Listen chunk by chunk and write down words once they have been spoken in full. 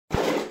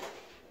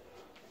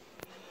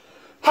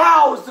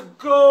How's it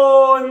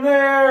going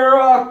there,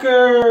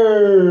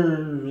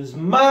 rockers?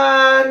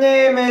 My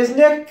name is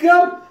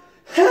Nikiam,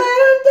 and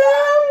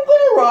I'm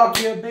gonna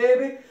rock you,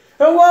 baby.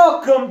 And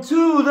welcome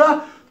to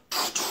the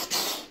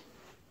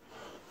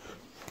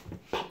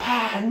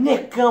Papa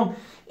Nikiam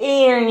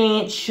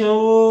Internet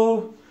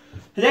Show.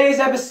 Today's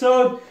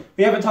episode,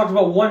 we haven't talked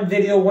about one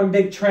video, one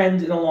big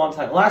trend in a long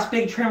time. The last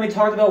big trend we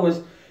talked about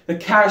was the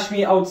Cash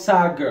Me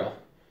Outside girl,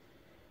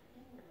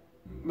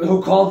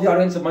 who called the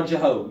audience a bunch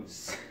of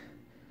hoes.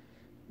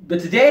 But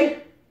today,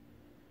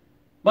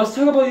 let's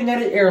talk about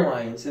United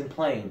Airlines and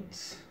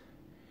planes.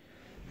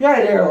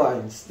 United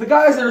Airlines, the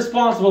guys that are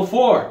responsible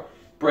for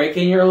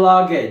breaking your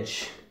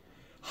luggage,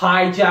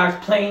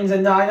 hijacked planes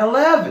in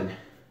 9/11.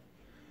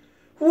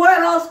 What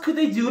else could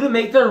they do to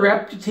make their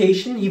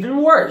reputation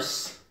even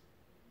worse?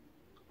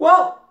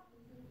 Well,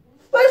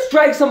 let's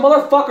drag some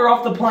motherfucker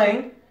off the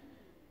plane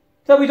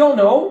that we don't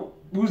know,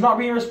 who's not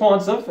being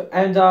responsive,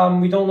 and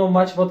we don't know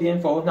much about the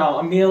info. Now,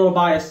 I'm being a little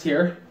biased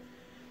here.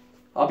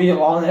 I'll be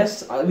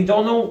honest. We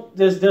don't know.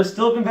 There's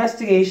still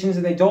investigations,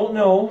 and they don't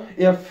know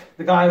if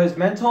the guy was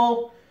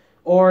mental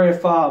or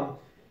if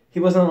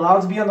he wasn't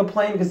allowed to be on the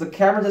plane because the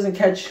camera doesn't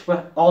catch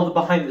all the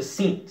behind the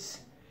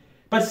scenes.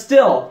 But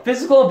still,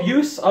 physical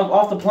abuse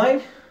off the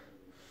plane.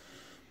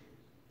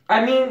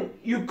 I mean,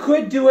 you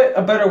could do it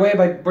a better way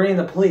by bringing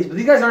the police, but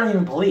these guys aren't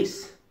even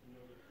police.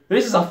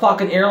 This is a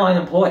fucking airline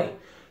employee.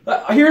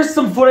 Here's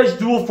some footage,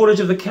 dual footage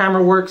of the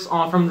camera works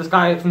from this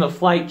guy from the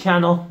Flight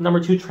channel,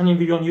 #2 trending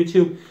video on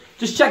YouTube.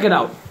 Just check it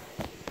out.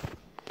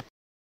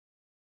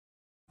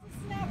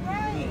 Isn't that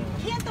right?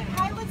 Can't the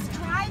pilots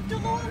drive to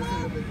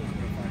Louisville?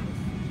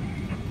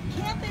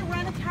 Can't they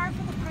rent a car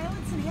for the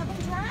pilots and have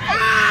them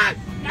drive?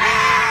 No!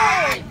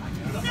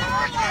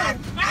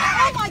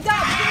 Oh my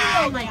God!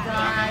 Oh my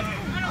God!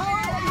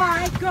 Oh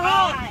my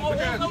God!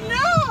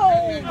 No!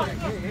 Oh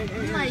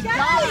my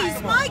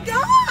Guys, my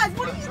God!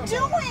 What are you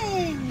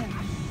doing?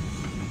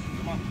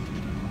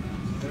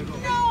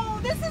 No,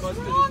 this is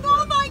wrong!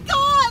 Oh my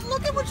God!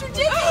 Look at what you did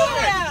to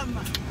him!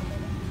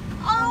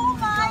 Oh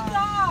my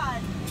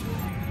God!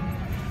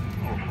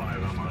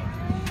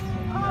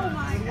 Oh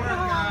my Good work,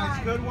 God!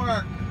 guys. Good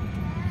work.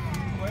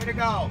 Way to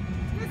go.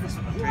 This is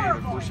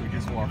horrible!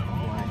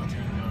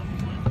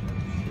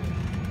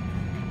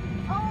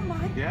 Oh my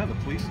God! Yeah, the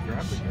police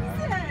grabbed the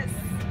guy. Jesus!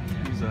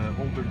 He's an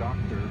older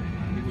doctor.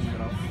 He wouldn't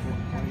get off the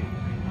plane.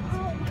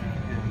 Oh.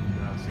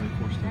 And so they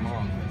forced him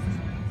off.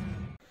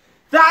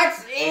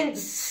 That's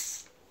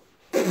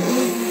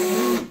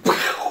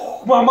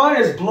my mind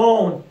is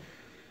blown.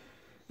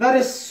 That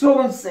is so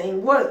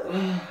insane. What?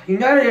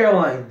 United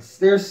Airlines,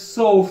 they're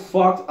so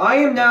fucked. I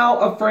am now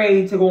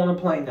afraid to go on a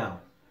plane now.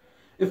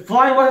 If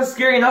flying wasn't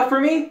scary enough for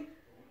me,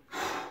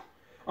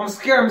 I'm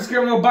scared. I'm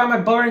scared I'm gonna go buy my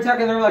butter and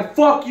and they're like,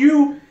 fuck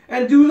you,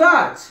 and do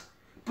that.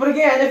 But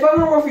again, if I'm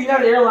gonna work for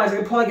United Airlines, I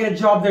could probably get a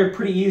job there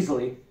pretty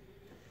easily.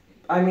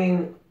 I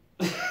mean,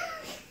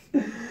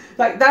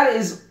 like that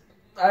is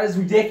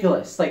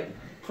ridiculous. Like,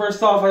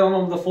 first off, I don't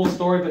know the full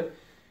story, but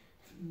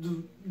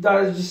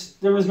that is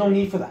just, there was no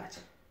need for that.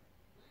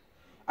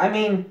 I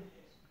mean,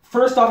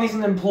 first off, he's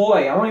an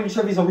employee. I'm not even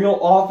sure if he's a real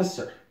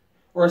officer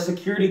or a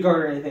security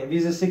guard or anything. If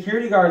he's a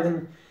security guard,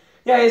 then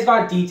yeah, he's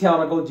got detail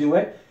to go do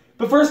it.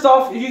 But first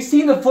off, if you've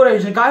seen the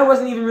footage, the guy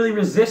wasn't even really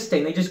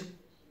resisting. They just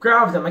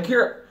grabbed him. Like,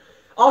 here,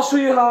 I'll show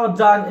you how it's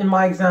done in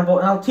my example,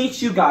 and I'll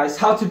teach you guys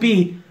how to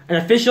be an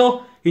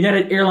official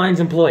United Airlines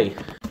employee.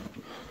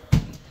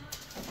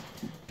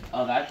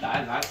 Oh, that's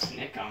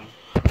Nikiam.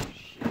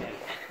 Shit.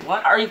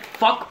 What are you?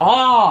 Fuck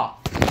off!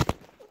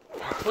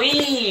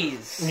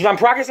 Please! I'm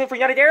practicing for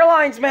United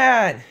Airlines,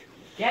 man!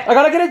 I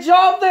gotta get a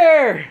job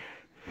there!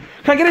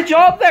 Can I get a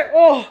job there?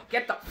 Oh!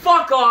 Get the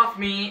fuck off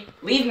me!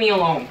 Leave me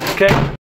alone. Okay.